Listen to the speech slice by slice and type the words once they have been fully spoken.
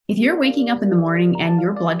If you're waking up in the morning and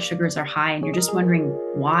your blood sugars are high and you're just wondering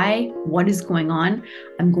why, what is going on,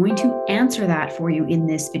 I'm going to answer that for you in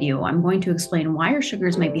this video. I'm going to explain why your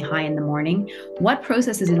sugars might be high in the morning, what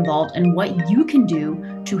process is involved, and what you can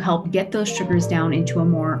do to help get those sugars down into a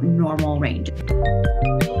more normal range.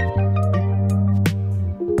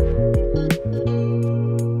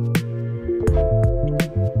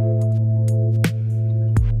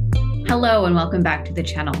 Hello and welcome back to the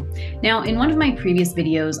channel. Now, in one of my previous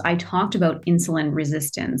videos, I talked about insulin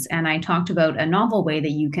resistance and I talked about a novel way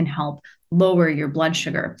that you can help lower your blood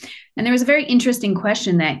sugar. And there was a very interesting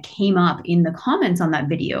question that came up in the comments on that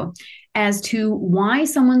video as to why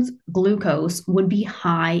someone's glucose would be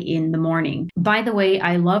high in the morning. By the way,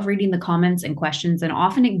 I love reading the comments and questions, and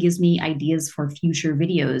often it gives me ideas for future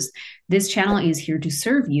videos. This channel is here to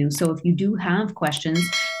serve you. So if you do have questions,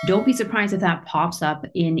 don't be surprised if that pops up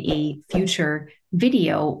in a future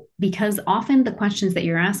video, because often the questions that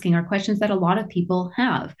you're asking are questions that a lot of people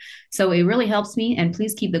have. So it really helps me, and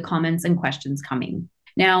please keep the comments and questions coming.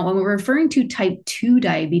 Now, when we're referring to type 2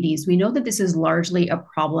 diabetes, we know that this is largely a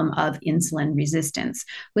problem of insulin resistance.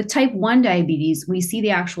 With type 1 diabetes, we see the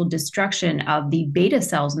actual destruction of the beta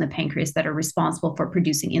cells in the pancreas that are responsible for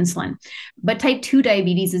producing insulin. But type 2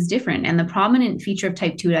 diabetes is different, and the prominent feature of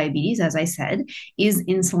type 2 diabetes, as I said, is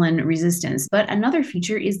insulin resistance. But another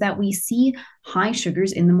feature is that we see high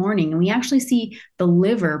sugars in the morning, and we actually see the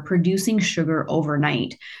liver producing sugar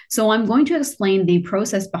overnight. So I'm going to explain the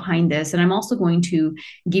process behind this, and I'm also going to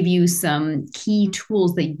give you some key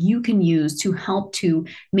tools that you can use to help to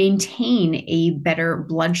maintain a better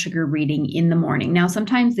blood sugar reading in the morning. Now,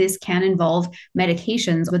 sometimes this can involve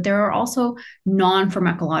medications, but there are also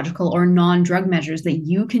non-pharmacological or non-drug measures that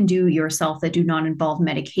you can do yourself that do not involve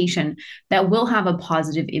medication that will have a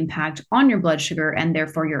positive impact on your blood sugar and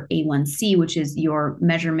therefore your A1C, which is your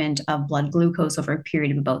measurement of blood glucose over a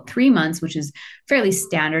period of about 3 months, which is a fairly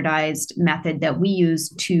standardized method that we use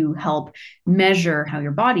to help measure how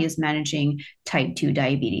your body is managing type 2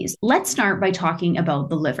 diabetes. Let's start by talking about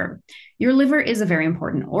the liver. Your liver is a very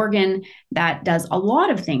important organ that does a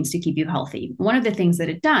lot of things to keep you healthy. One of the things that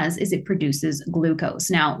it does is it produces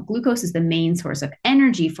glucose. Now, glucose is the main source of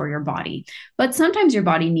energy for your body, but sometimes your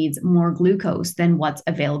body needs more glucose than what's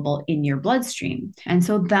available in your bloodstream. And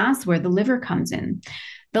so that's where the liver comes in.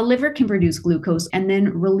 The liver can produce glucose and then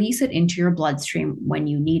release it into your bloodstream when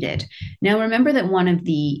you need it. Now, remember that one of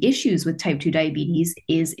the issues with type 2 diabetes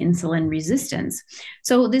is insulin resistance.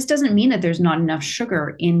 So this doesn't mean that there's not enough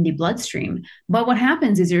sugar in the bloodstream, but what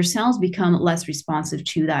happens is your cells become less responsive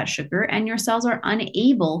to that sugar, and your cells are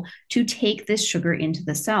unable to take this sugar into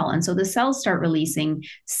the cell. And so the cells start releasing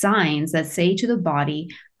signs that say to the body,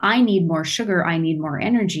 I need more sugar, I need more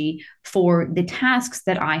energy for the tasks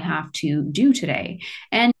that I have to do today.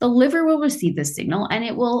 And the liver will receive this signal and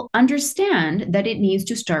it will understand that it needs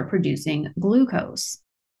to start producing glucose.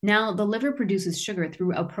 Now, the liver produces sugar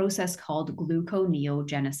through a process called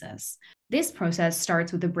gluconeogenesis. This process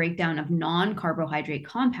starts with the breakdown of non-carbohydrate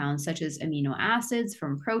compounds such as amino acids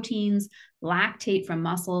from proteins, lactate from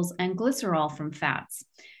muscles, and glycerol from fats.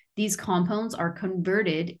 These compounds are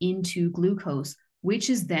converted into glucose,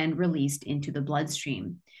 which is then released into the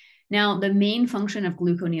bloodstream. Now, the main function of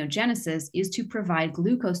gluconeogenesis is to provide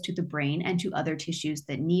glucose to the brain and to other tissues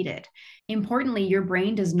that need it. Importantly, your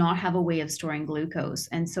brain does not have a way of storing glucose,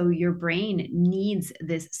 and so your brain needs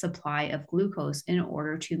this supply of glucose in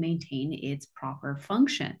order to maintain its proper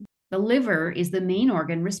function. The liver is the main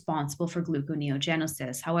organ responsible for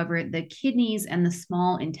gluconeogenesis. However, the kidneys and the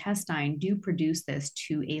small intestine do produce this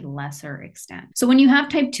to a lesser extent. So when you have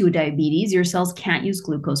type 2 diabetes, your cells can't use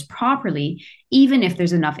glucose properly, even if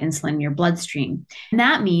there's enough insulin in your bloodstream. And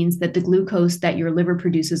that means that the glucose that your liver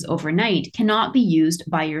produces overnight cannot be used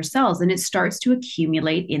by your cells, and it starts to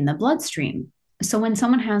accumulate in the bloodstream. So when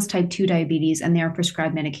someone has type 2 diabetes and they are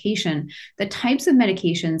prescribed medication, the types of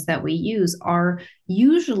medications that we use are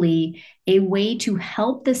usually a way to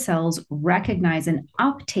help the cells recognize and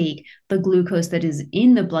uptake the glucose that is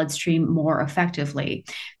in the bloodstream more effectively.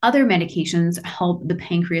 Other medications help the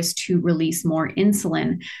pancreas to release more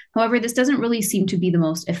insulin. However, this doesn't really seem to be the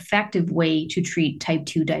most effective way to treat type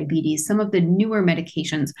 2 diabetes. Some of the newer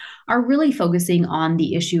medications are really focusing on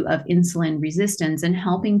the issue of insulin resistance and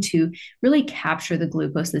helping to really capture the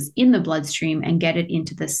glucose that's in the bloodstream and get it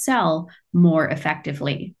into the cell more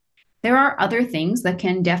effectively. There are other things that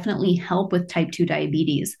can definitely help with type 2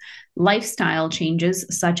 diabetes. Lifestyle changes,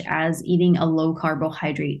 such as eating a low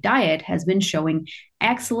carbohydrate diet, has been showing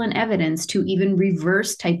excellent evidence to even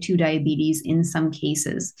reverse type 2 diabetes in some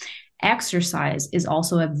cases. Exercise is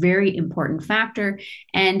also a very important factor,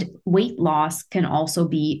 and weight loss can also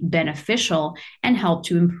be beneficial and help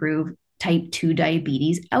to improve type 2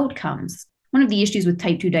 diabetes outcomes. One of the issues with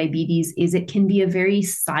type 2 diabetes is it can be a very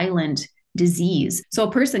silent disease. So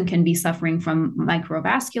a person can be suffering from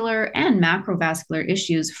microvascular and macrovascular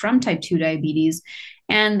issues from type 2 diabetes,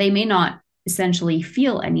 and they may not essentially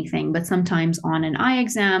feel anything, but sometimes on an eye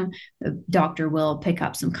exam, the doctor will pick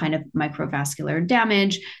up some kind of microvascular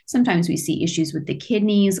damage. Sometimes we see issues with the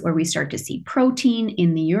kidneys, or we start to see protein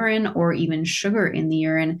in the urine or even sugar in the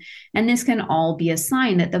urine. And this can all be a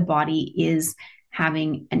sign that the body is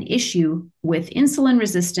having an issue with insulin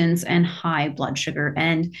resistance and high blood sugar.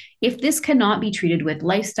 And if this cannot be treated with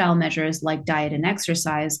lifestyle measures like diet and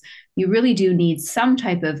exercise, you really do need some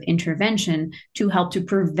type of intervention to help to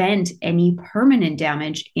prevent any permanent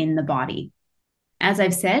damage in the body. As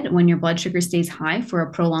I've said, when your blood sugar stays high for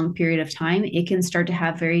a prolonged period of time, it can start to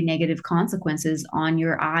have very negative consequences on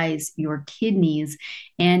your eyes, your kidneys,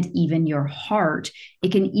 and even your heart.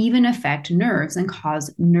 It can even affect nerves and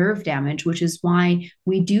cause nerve damage, which is why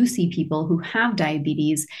we do see people who have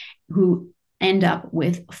diabetes who end up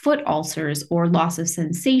with foot ulcers or loss of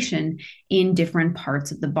sensation in different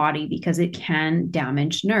parts of the body because it can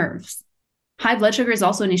damage nerves. High blood sugar is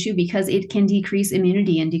also an issue because it can decrease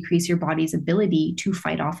immunity and decrease your body's ability to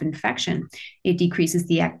fight off infection. It decreases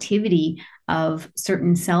the activity of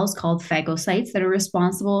certain cells called phagocytes that are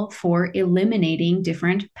responsible for eliminating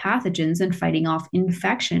different pathogens and fighting off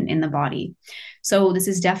infection in the body. So this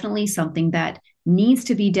is definitely something that needs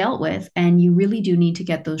to be dealt with, and you really do need to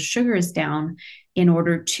get those sugars down in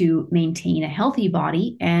order to maintain a healthy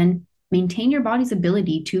body and maintain your body's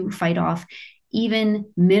ability to fight off even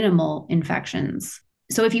minimal infections.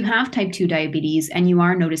 So if you have type 2 diabetes and you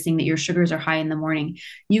are noticing that your sugars are high in the morning,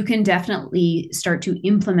 you can definitely start to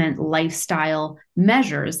implement lifestyle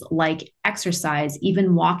measures like exercise.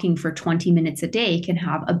 Even walking for 20 minutes a day can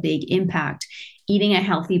have a big impact. Eating a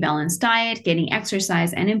healthy, balanced diet, getting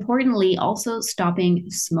exercise, and importantly, also stopping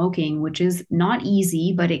smoking, which is not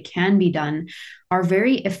easy, but it can be done, are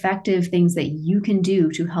very effective things that you can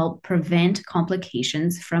do to help prevent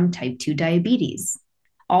complications from type 2 diabetes.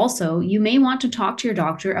 Also, you may want to talk to your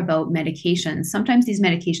doctor about medications. Sometimes these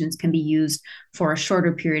medications can be used for a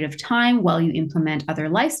shorter period of time while you implement other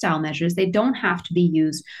lifestyle measures. They don't have to be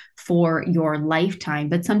used for your lifetime,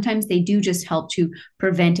 but sometimes they do just help to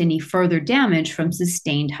prevent any further damage from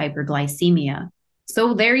sustained hyperglycemia.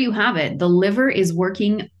 So there you have it. The liver is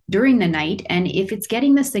working during the night, and if it's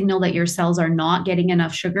getting the signal that your cells are not getting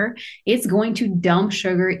enough sugar, it's going to dump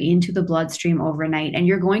sugar into the bloodstream overnight, and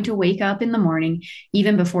you're going to wake up in the morning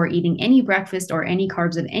even before eating any breakfast or any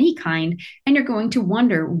carbs of any kind, and you're going to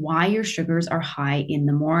wonder why your sugars are high in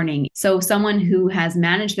the morning. So someone who has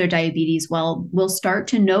managed their diabetes well will start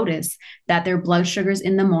to notice that their blood sugars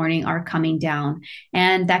in the morning are coming down,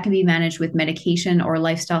 and that can be managed with medication or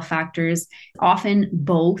lifestyle factors. Often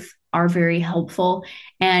both are very helpful,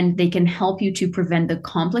 and they can help you to prevent the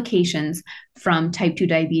complications from type 2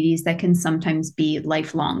 diabetes that can sometimes be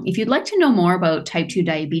lifelong. If you'd like to know more about type 2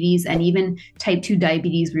 diabetes and even type 2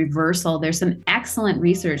 diabetes reversal, there's some excellent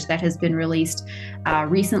research that has been released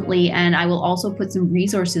recently, and I will also put some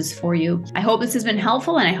resources for you. I hope this has been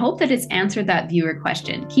helpful, and I hope that it's answered that viewer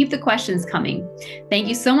question. Keep the questions coming. Thank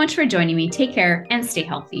you so much for joining me. Take care and stay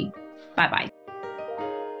healthy. Bye-bye.